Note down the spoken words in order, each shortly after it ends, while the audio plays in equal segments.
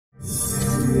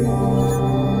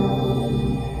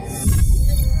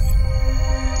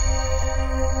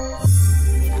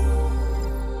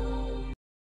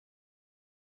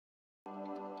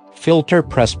Filter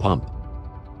press pump.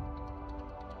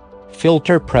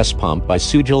 Filter press pump by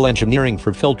Sujal Engineering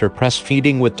for filter press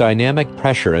feeding with dynamic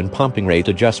pressure and pumping rate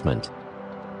adjustment.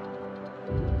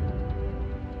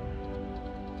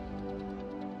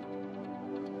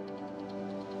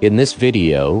 In this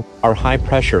video, our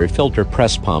high-pressure filter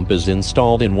press pump is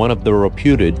installed in one of the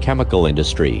reputed chemical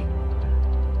industry.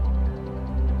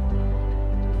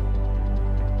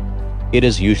 It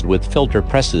is used with filter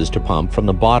presses to pump from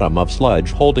the bottom of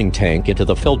sludge holding tank into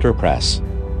the filter press.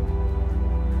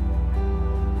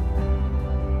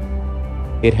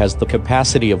 It has the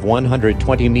capacity of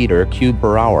 120 meter cube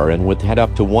per hour and width head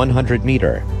up to 100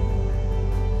 meter.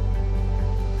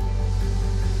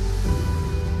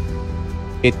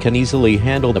 It can easily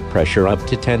handle the pressure up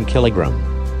to 10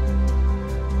 kilogram.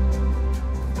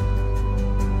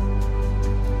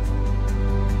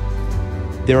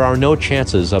 There are no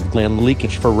chances of gland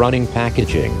leakage for running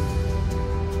packaging.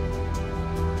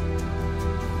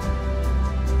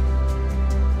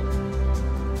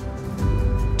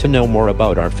 To know more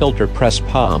about our filter press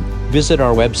pump, visit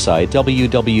our website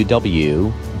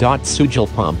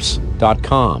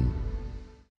www.sujalpumps.com.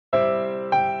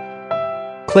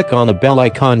 Click on the bell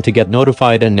icon to get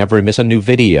notified and never miss a new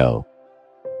video.